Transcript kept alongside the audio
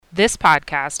This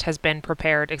podcast has been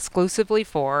prepared exclusively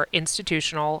for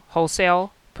institutional,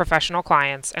 wholesale, professional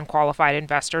clients, and qualified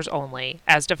investors only,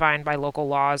 as defined by local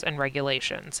laws and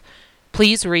regulations.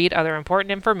 Please read other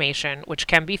important information, which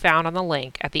can be found on the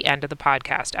link at the end of the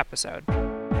podcast episode.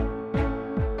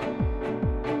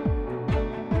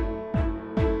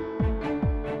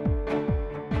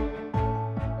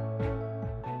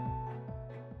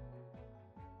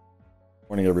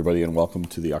 Morning, everybody, and welcome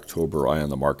to the October Eye on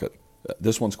the Market.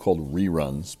 This one's called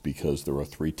Reruns because there are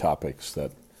three topics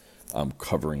that I'm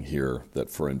covering here that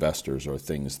for investors are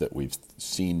things that we've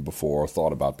seen before,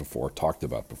 thought about before, talked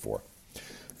about before.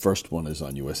 First one is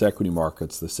on U.S. equity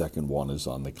markets. The second one is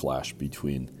on the clash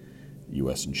between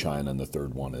U.S. and China. And the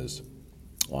third one is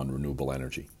on renewable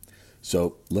energy.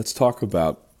 So let's talk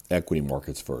about equity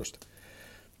markets first.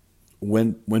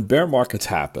 When bear markets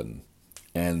happen,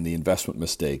 and the investment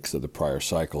mistakes of the prior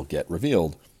cycle get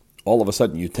revealed, all of a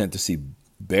sudden you tend to see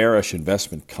bearish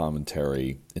investment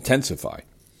commentary intensify.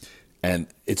 And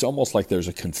it's almost like there's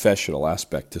a confessional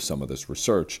aspect to some of this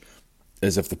research,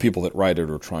 as if the people that write it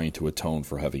are trying to atone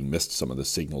for having missed some of the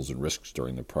signals and risks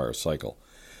during the prior cycle.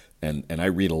 And I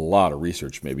read a lot of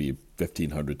research, maybe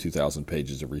 1,500, 2,000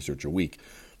 pages of research a week.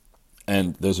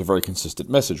 And there's a very consistent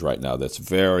message right now that's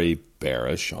very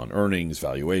bearish on earnings,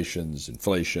 valuations,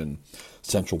 inflation,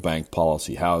 central bank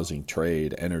policy, housing,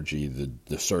 trade, energy,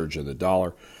 the surge of the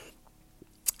dollar.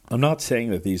 I'm not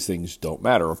saying that these things don't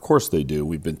matter. Of course they do.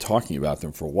 We've been talking about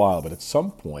them for a while. But at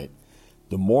some point,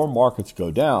 the more markets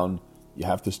go down, you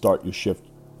have to start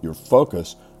your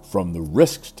focus from the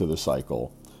risks to the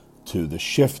cycle to the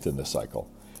shift in the cycle.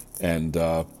 And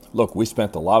look, we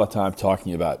spent a lot of time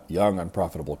talking about young,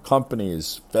 unprofitable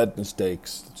companies, Fed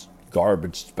mistakes,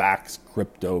 garbage, SPACs,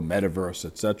 crypto, metaverse,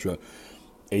 etc.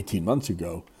 18 months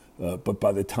ago. But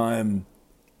by the time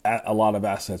a lot of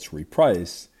assets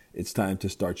reprice, it's time to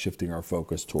start shifting our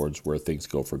focus towards where things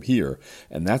go from here.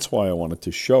 And that's why I wanted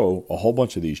to show a whole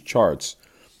bunch of these charts.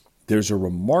 There's a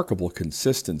remarkable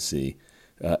consistency.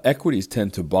 Equities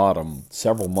tend to bottom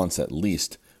several months at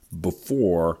least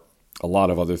before a lot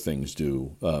of other things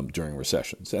do during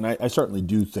recessions. And I certainly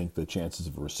do think the chances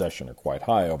of a recession are quite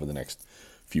high over the next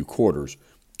few quarters,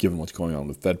 given what's going on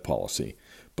with Fed policy.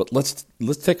 But let's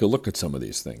take a look at some of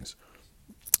these things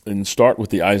and start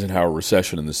with the Eisenhower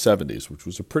recession in the 70s, which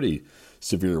was a pretty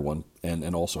severe one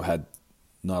and also had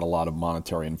not a lot of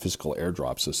monetary and fiscal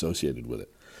airdrops associated with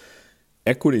it.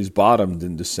 Equities bottomed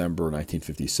in December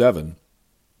 1957,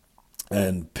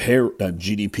 and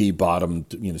GDP bottomed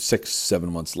 6-7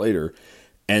 months later,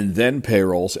 and then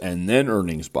payrolls and then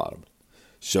earnings bottomed.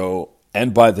 So,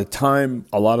 and by the time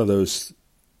a lot of those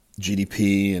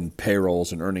GDP and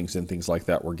payrolls and earnings and things like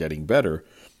that were getting better,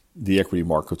 the equity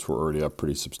markets were already up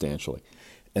pretty substantially.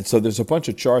 And so there's a bunch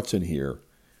of charts in here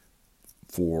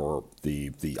for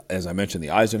the as I mentioned,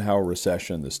 the Eisenhower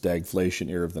recession, the stagflation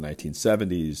era of the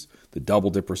 1970s, the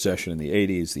double-dip recession in the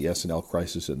 80s, the S&L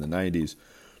crisis in the 90s,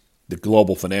 the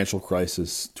global financial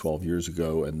crisis 12 years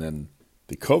ago, and then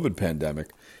the COVID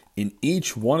pandemic. In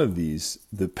each one of these,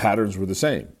 the patterns were the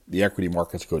same. The equity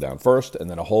markets go down first, and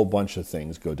then a whole bunch of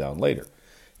things go down later.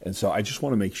 And so I just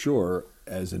want to make sure,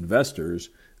 as investors,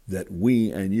 that we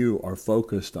and you are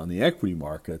focused on the equity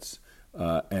markets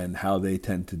and how they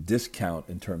tend to discount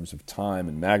in terms of time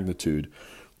and magnitude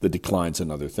the declines in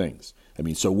other things. I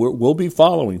mean, so we'll be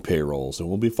following payrolls, and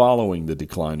we'll be following the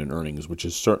decline in earnings, which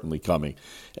is certainly coming,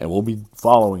 and we'll be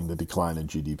following the decline in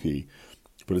GDP.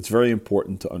 But it's very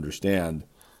important to understand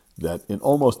that in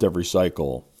almost every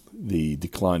cycle, the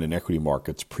decline in equity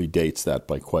markets predates that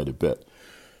by quite a bit.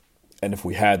 And if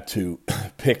we had to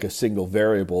pick a single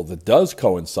variable that does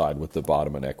coincide with the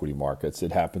bottom in equity markets,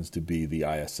 it happens to be the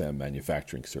ISM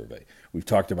manufacturing survey. We've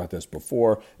talked about this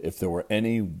before. If there were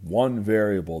any one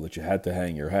variable that you had to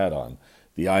hang your hat on,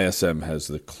 the ISM has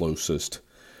the closest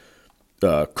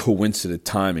coincident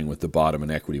timing with the bottom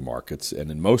in equity markets. And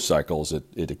in most cycles,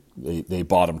 they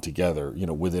bottom together,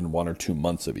 within 1 or 2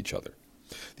 months of each other.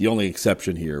 The only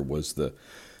exception here was the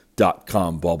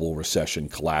dot-com bubble recession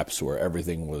collapse, where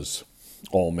everything was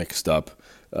all mixed up.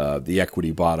 The equity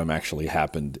bottom actually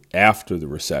happened after the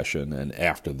recession and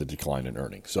after the decline in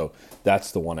earnings. So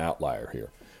that's the one outlier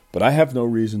here. But I have no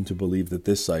reason to believe that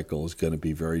this cycle is going to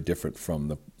be very different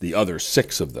from the other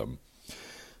 6 of them.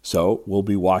 So we'll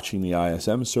be watching the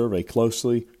ISM survey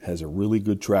closely. It has a really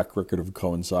good track record of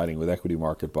coinciding with equity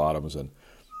market bottoms, and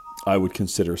I would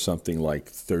consider something like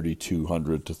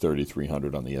 3,200 to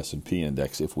 3,300 on the S&P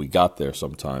index if we got there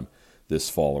sometime this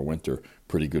fall or winter.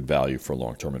 Pretty good value for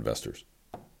long-term investors.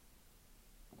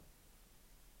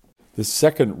 The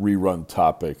second rerun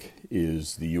topic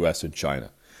is the U.S. and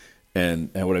China. And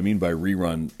what I mean by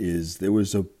rerun is there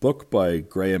was a book by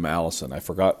Graham Allison. I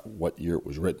forgot what year it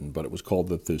was written, but it was called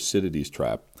The Thucydides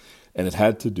Trap. And it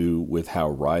had to do with how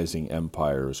rising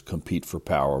empires compete for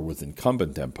power with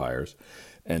incumbent empires.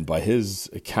 And by his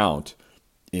account,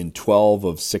 in 12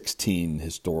 of 16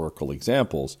 historical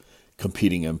examples,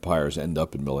 competing empires end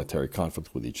up in military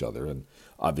conflict with each other. And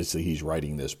obviously he's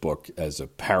writing this book as a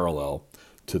parallel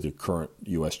to the current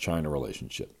U.S.-China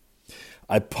relationship.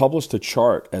 I published a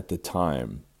chart at the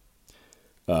time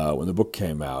when the book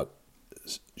came out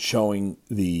showing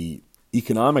the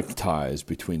economic ties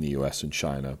between the U.S. and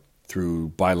China through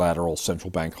bilateral central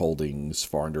bank holdings,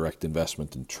 foreign direct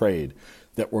investment, and trade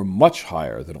that were much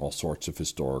higher than all sorts of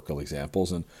historical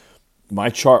examples. And my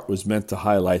chart was meant to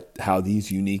highlight how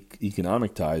these unique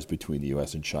economic ties between the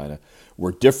U.S. and China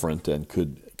were different and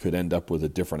could end up with a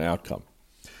different outcome.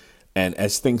 And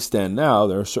as things stand now,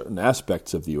 there are certain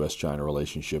aspects of the U.S.-China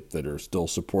relationship that are still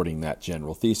supporting that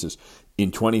general thesis.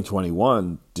 In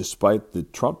 2021, despite the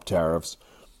Trump tariffs,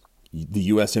 the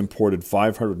U.S. imported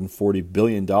 $540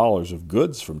 billion of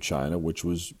goods from China, which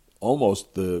was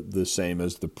almost the same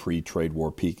as the pre-trade war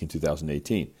peak in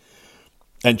 2018.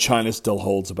 And China still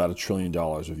holds about $1 trillion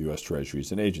of U.S.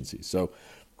 treasuries and agencies. So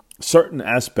certain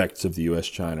aspects of the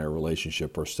U.S.-China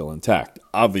relationship are still intact.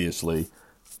 Obviously,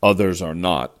 others are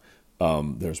not.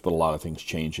 There's been a lot of things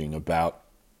changing about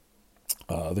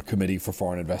the Committee for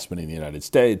Foreign Investment in the United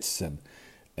States and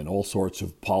all sorts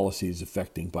of policies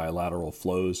affecting bilateral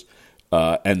flows.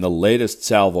 And the latest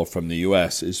salvo from the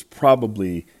U.S. is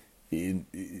probably, in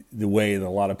the way that a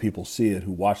lot of people see it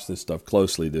who watch this stuff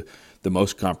closely, the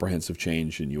most comprehensive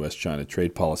change in U.S.-China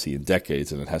trade policy in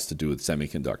decades, and it has to do with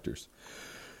semiconductors.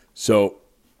 So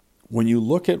when you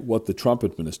look at what the Trump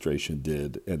administration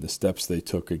did and the steps they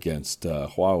took against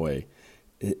Huawei,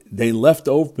 they left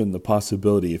open the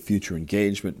possibility of future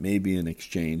engagement, maybe in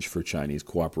exchange for Chinese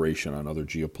cooperation on other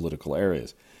geopolitical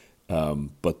areas.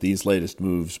 But these latest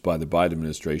moves by the Biden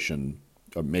administration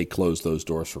may close those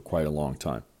doors for quite a long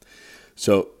time.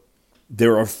 So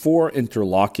there are four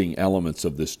interlocking elements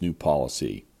of this new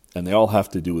policy, and they all have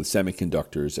to do with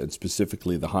semiconductors, and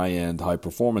specifically the high-end,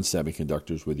 high-performance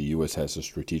semiconductors where the U.S. has a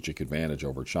strategic advantage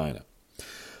over China.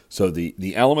 So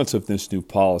the elements of this new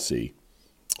policy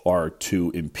are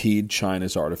to impede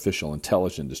China's artificial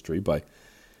intelligence industry by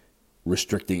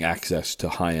restricting access to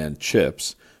high-end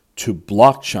chips, to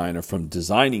block China from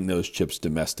designing those chips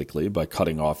domestically by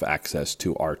cutting off access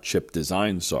to our chip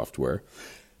design software,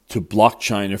 to block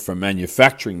China from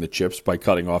manufacturing the chips by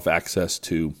cutting off access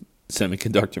to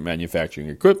semiconductor manufacturing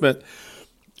equipment,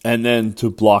 and then to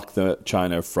block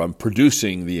China from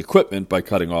producing the equipment by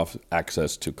cutting off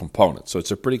access to components. So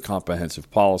it's a pretty comprehensive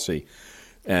policy,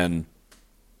 and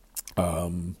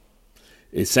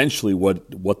essentially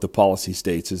what the policy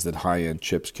states is that high-end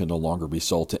chips can no longer be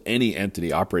sold to any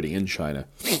entity operating in China,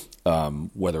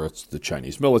 whether it's the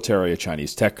Chinese military, a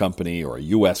Chinese tech company, or a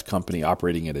U.S. company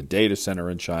operating at a data center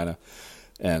in China.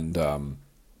 And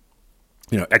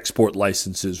export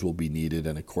licenses will be needed,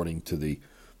 and according to the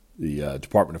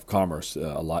Department of Commerce,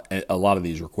 a lot of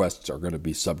these requests are going to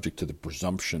be subject to the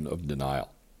presumption of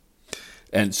denial.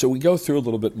 And so we go through a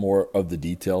little bit more of the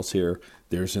details here.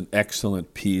 There's an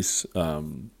excellent piece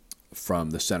from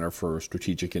the Center for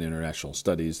Strategic and International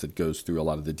Studies that goes through a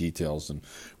lot of the details, and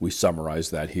we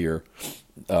summarize that here.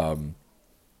 The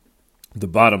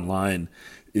bottom line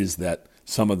is that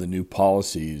some of the new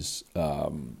policies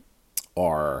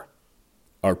are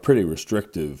pretty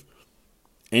restrictive.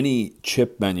 Any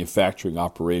chip manufacturing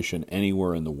operation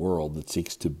anywhere in the world that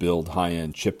seeks to build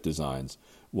high-end chip designs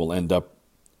will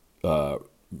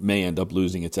may end up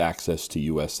losing its access to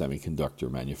U.S.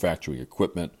 semiconductor manufacturing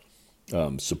equipment,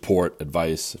 support,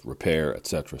 advice, repair,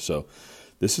 etc. So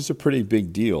this is a pretty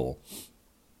big deal.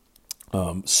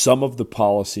 Some of the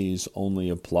policies only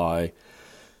apply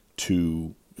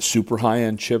to super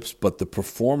high-end chips, but the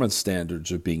performance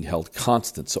standards are being held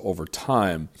constant. So over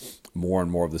time, more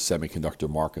and more of the semiconductor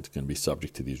market is going to be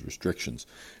subject to these restrictions.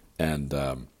 And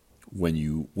when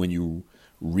you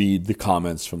read the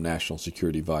comments from National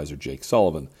Security Advisor Jake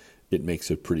Sullivan, it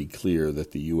makes it pretty clear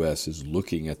that the U.S. is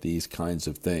looking at these kinds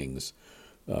of things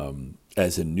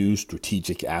as a new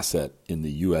strategic asset in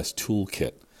the U.S.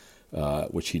 toolkit,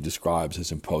 which he describes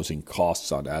as imposing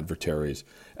costs on adversaries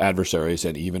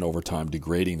and even over time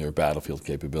degrading their battlefield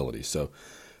capabilities. So,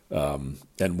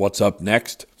 and what's up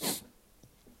next?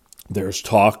 There's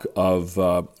talk of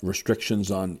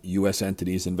restrictions on U.S.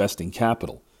 entities investing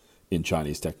capital in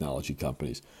Chinese technology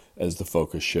companies as the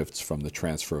focus shifts from the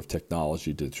transfer of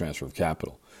technology to the transfer of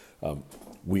capital.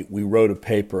 We wrote a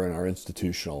paper in our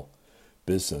institutional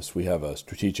business. We have a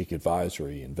strategic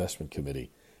advisory investment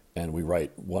committee, and we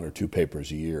write 1 or 2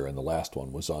 papers a year, and the last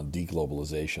one was on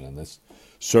deglobalization. And this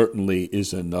certainly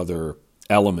is another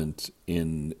element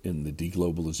in the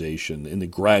deglobalization, in the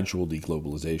gradual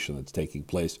deglobalization that's taking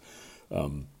place,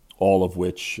 all of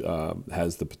which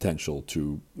has the potential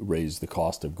to raise the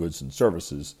cost of goods and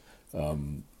services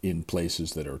in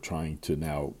places that are trying to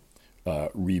now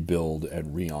rebuild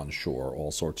and re-onshore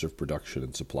all sorts of production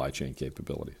and supply chain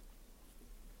capabilities.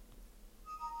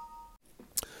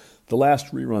 The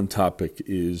last rerun topic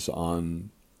is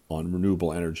on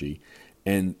renewable energy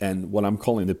and what I'm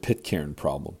calling the Pitcairn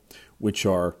problem, which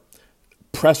are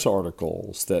press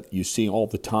articles that you see all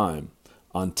the time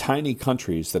on tiny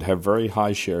countries that have very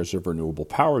high shares of renewable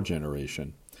power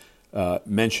generation,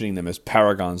 mentioning them as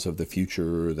paragons of the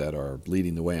future that are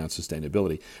leading the way on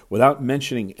sustainability, without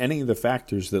mentioning any of the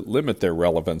factors that limit their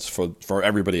relevance for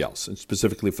everybody else, and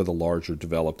specifically for the larger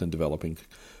developed and developing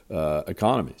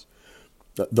economies.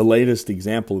 The latest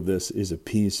example of this is a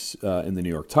piece in the New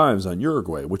York Times on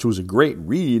Uruguay, which was a great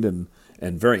read and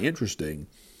very interesting.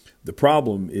 The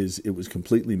problem is it was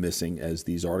completely missing, as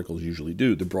these articles usually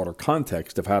do, the broader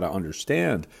context of how to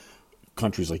understand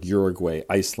countries like Uruguay,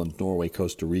 Iceland, Norway,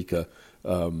 Costa Rica,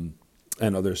 and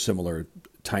other similar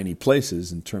tiny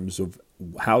places in terms of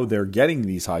how they're getting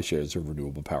these high shares of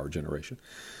renewable power generation.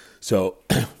 So,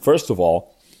 first of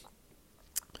all,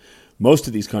 most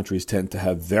of these countries tend to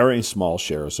have very small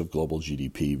shares of global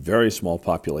GDP, very small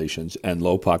populations, and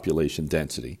low population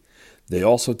density. They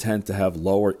also tend to have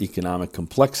lower economic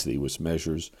complexity, which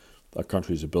measures a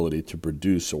country's ability to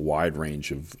produce a wide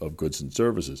range of goods and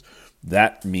services.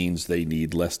 That means they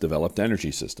need less developed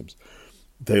energy systems.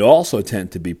 They also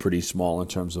tend to be pretty small in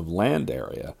terms of land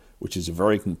area, which is a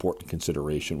very important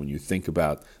consideration when you think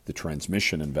about the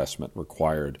transmission investment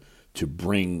required to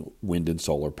bring wind and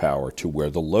solar power to where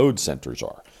the load centers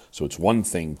are. So it's one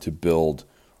thing to build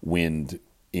wind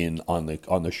on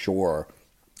the shore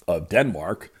of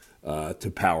Denmark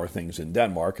to power things in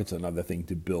Denmark. It's another thing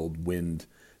to build wind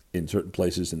in certain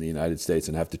places in the United States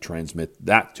and have to transmit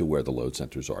that to where the load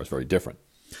centers are. It's very different.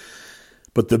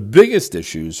 But the biggest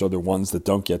issues are the ones that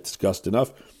don't get discussed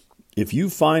enough. If you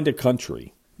find a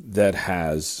country that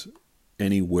has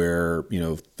anywhere,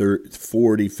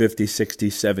 40, 50, 60,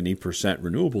 70%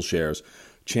 renewable shares,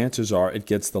 chances are it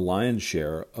gets the lion's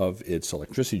share of its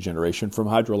electricity generation from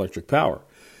hydroelectric power.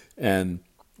 And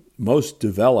most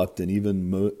developed and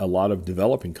even a lot of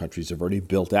developing countries have already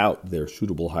built out their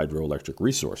suitable hydroelectric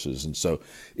resources. And so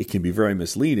it can be very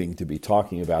misleading to be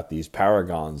talking about these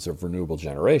paragons of renewable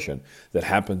generation that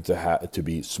happen to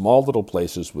be small little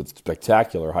places with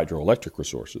spectacular hydroelectric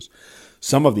resources.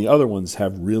 Some of the other ones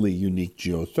have really unique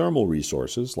geothermal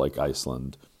resources like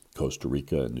Iceland, Costa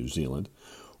Rica, and New Zealand,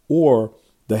 or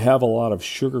they have a lot of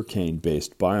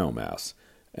sugarcane-based biomass.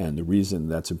 And the reason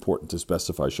that's important to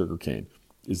specify sugarcane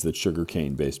is that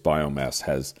sugarcane-based biomass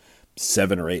has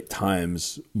 7 or 8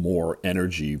 times more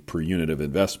energy per unit of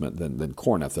investment than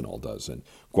corn ethanol does. And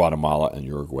Guatemala and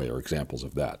Uruguay are examples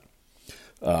of that.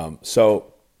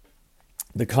 So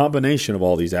the combination of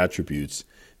all these attributes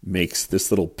makes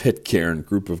this little Pitcairn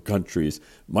group of countries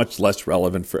much less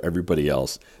relevant for everybody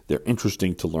else. They're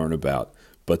interesting to learn about,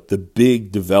 but the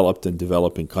big developed and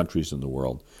developing countries in the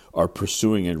world are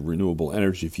pursuing a renewable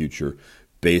energy future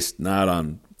based not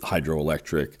on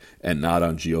hydroelectric and not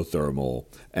on geothermal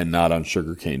and not on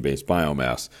sugarcane-based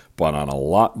biomass, but on a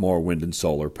lot more wind and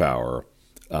solar power,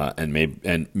 and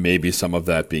maybe some of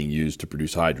that being used to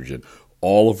produce hydrogen,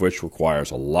 all of which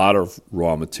requires a lot of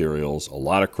raw materials, a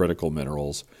lot of critical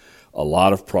minerals, a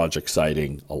lot of project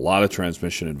siting, a lot of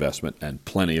transmission investment, and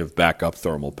plenty of backup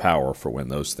thermal power for when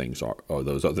those things are or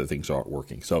those other things aren't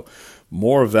working. So,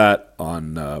 more of that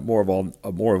on more of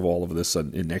all of this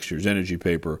in next year's energy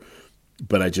paper.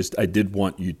 But I did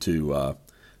want you to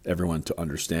everyone to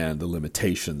understand the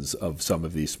limitations of some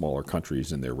of these smaller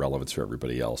countries and their relevance for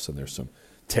everybody else. And there's some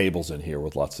tables in here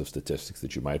with lots of statistics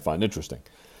that you might find interesting.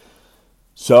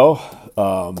 So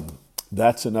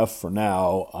that's enough for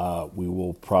now. We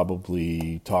will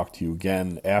probably talk to you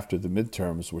again after the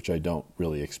midterms, which I don't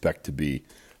really expect to be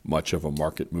much of a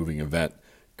market-moving event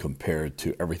compared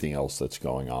to everything else that's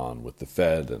going on with the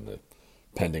Fed and the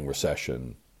pending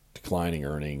recession, declining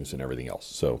earnings, and everything else.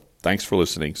 So thanks for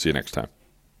listening. See you next time.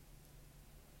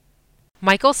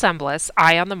 Michael Semblis,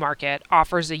 Eye on the Market,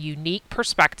 offers a unique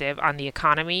perspective on the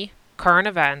economy, current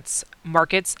events,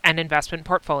 markets, and investment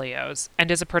portfolios,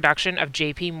 and is a production of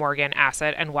J.P. Morgan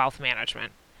Asset and Wealth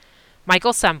Management.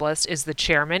 Michael Semblis is the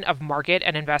chairman of Market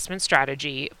and Investment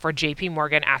Strategy for J.P.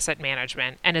 Morgan Asset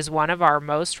Management and is one of our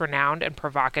most renowned and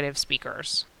provocative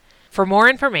speakers. For more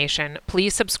information,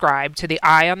 please subscribe to the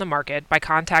Eye on the Market by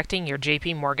contacting your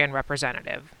J.P. Morgan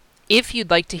representative. If you'd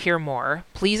like to hear more,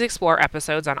 please explore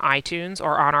episodes on iTunes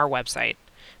or on our website.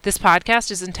 This podcast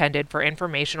is intended for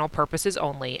informational purposes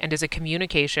only and is a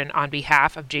communication on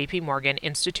behalf of J.P. Morgan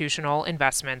Institutional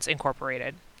Investments,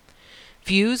 Incorporated.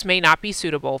 Views may not be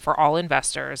suitable for all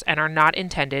investors and are not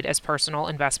intended as personal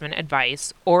investment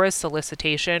advice or as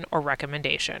solicitation or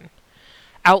recommendation.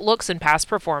 Outlooks and past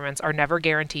performance are never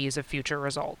guarantees of future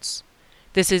results.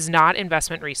 This is not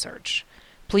investment research.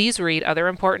 Please read other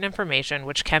important information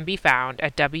which can be found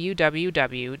at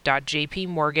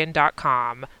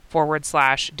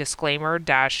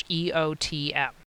www.jpmorgan.com/disclaimer-EOTM.